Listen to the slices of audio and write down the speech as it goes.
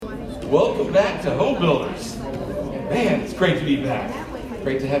Welcome back to Home Builders. Man, it's great to be back.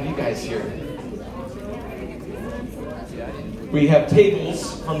 Great to have you guys here. We have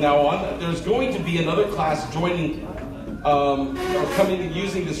tables from now on. There's going to be another class joining, or coming and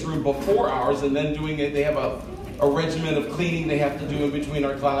using this room before ours, and then doing it. They have a regimen of cleaning they have to do in between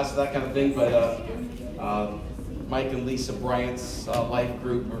our classes, that kind of thing. But Mike and Lisa Bryant's life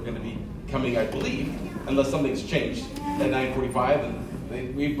group are going to be coming, I believe, unless something's changed, at 9:45, and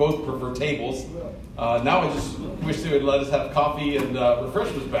we both prefer tables. Now I just wish they would let us have coffee and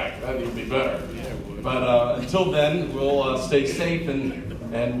refreshments back. That'd even be better. But until then, we'll stay safe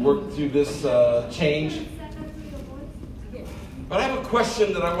and work through this change. But I have a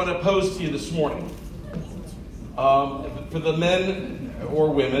question that I want to pose to you this morning. For the men or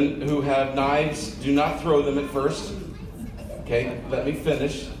women who have knives, do not throw them at first. Okay, let me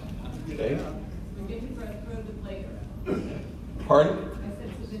finish. Okay. Pardon?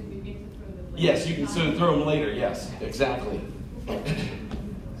 Yes, you can throw them later. Yes, exactly.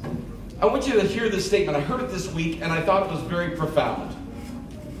 I want you to hear this statement. I heard it this week, and I thought it was very profound.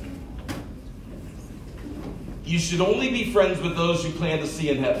 You should only be friends with those you plan to see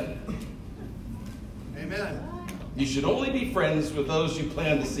in heaven. Amen. You should only be friends with those you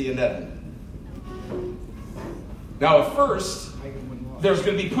plan to see in heaven. Now, at first, there's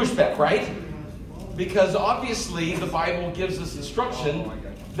going to be pushback, right? Because obviously, the Bible gives us instruction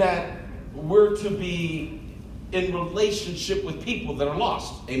that we're to be in relationship with people that are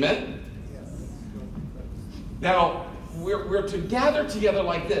lost. Amen? Now, we're to gather together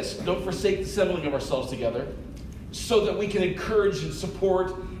like this. Don't forsake the assembling of ourselves together, so that we can encourage and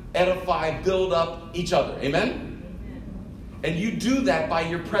support, edify, build up each other. Amen? And you do that by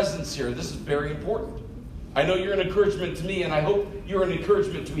your presence here. This is very important. I know you're an encouragement to me, and I hope you're an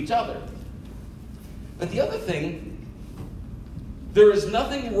encouragement to each other. But the other thing, there is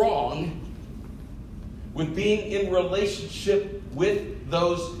nothing wrong with being in relationship with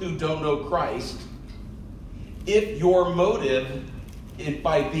those who don't know Christ if your motive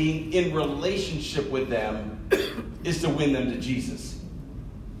by being in relationship with them is to win them to Jesus.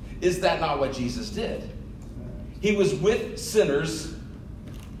 Is that not what Jesus did? He was with sinners,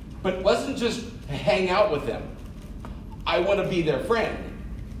 but wasn't just to hang out with them. I want to be their friend.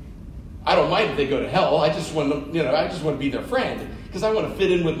 I don't mind if they go to hell. I just want to be their friend because I want to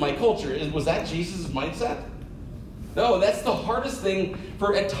fit in with my culture. Was that Jesus' mindset? No, that's the hardest thing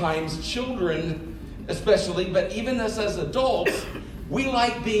for, at times, children especially, but even us as adults, we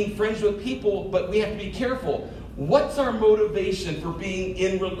like being friends with people, but we have to be careful. What's our motivation for being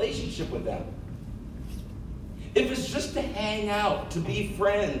in relationship with them? If it's just to hang out, to be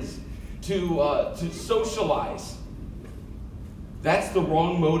friends, to socialize, that's the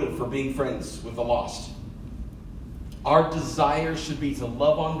wrong motive for being friends with the lost. Our desire should be to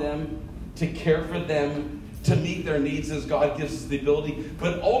love on them, to care for them, to meet their needs as God gives us the ability.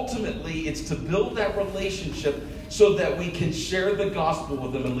 But ultimately, it's to build that relationship so that we can share the gospel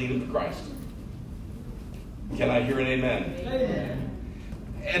with them and lead them to Christ. Can I hear an amen? Amen.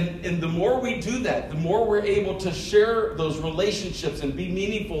 And the more we do that, the more we're able to share those relationships and be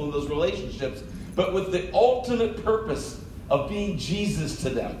meaningful in those relationships, but with the ultimate purpose of being Jesus to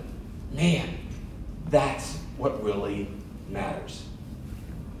them. Man, that's what really matters.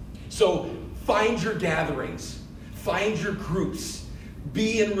 So find your gatherings. Find your groups.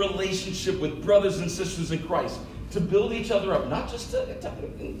 Be in relationship with brothers and sisters in Christ to build each other up. Not just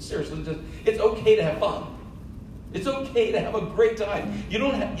seriously, it's okay to have fun. It's okay to have a great time. You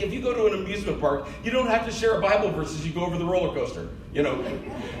don't have, if you go to an amusement park, you don't have to share a Bible verse as you go over the roller coaster. You know,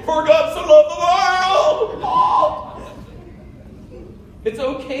 for God so loved the world. Oh! It's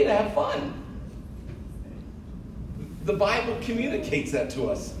okay to have fun. The Bible communicates that to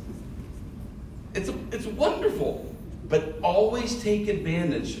us. It's wonderful. But always take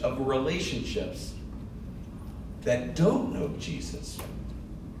advantage of relationships that don't know Jesus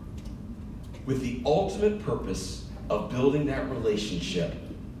with the ultimate purpose of building that relationship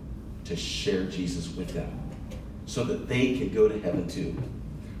to share Jesus with them so that they can go to heaven too.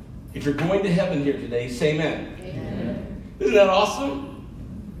 If you're going to heaven here today, say amen. Amen. Isn't that awesome?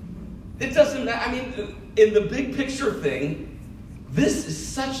 It doesn't matter. I mean, in the big picture thing, this is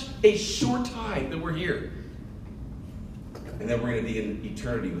such a short time that we're here. And then we're going to be in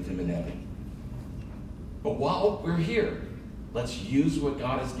eternity with him in heaven. But while we're here, let's use what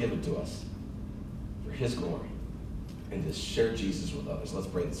God has given to us for his glory and to share Jesus with others. Let's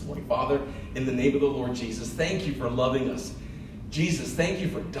pray this morning. Father, in the name of the Lord Jesus, thank you for loving us. Jesus, thank you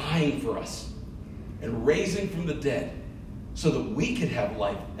for dying for us and raising from the dead so that we could have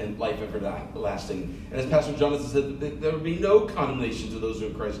life and life everlasting. And as Pastor Jonathan said, that there would be no condemnation to those who are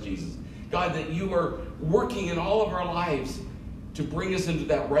in Christ Jesus. God, that you are working in all of our lives to bring us into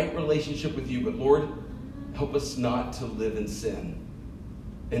that right relationship with you. But Lord, help us not to live in sin,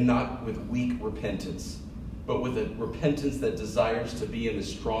 and not with weak repentance, but with a repentance that desires to be in a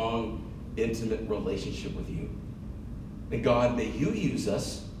strong, intimate relationship with you. And God, may you use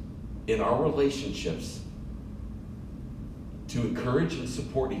us in our relationships to encourage and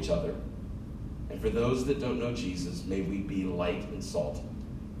support each other. And for those that don't know Jesus, may we be light and salt.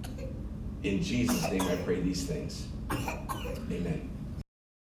 In Jesus' name I pray these things. Amen.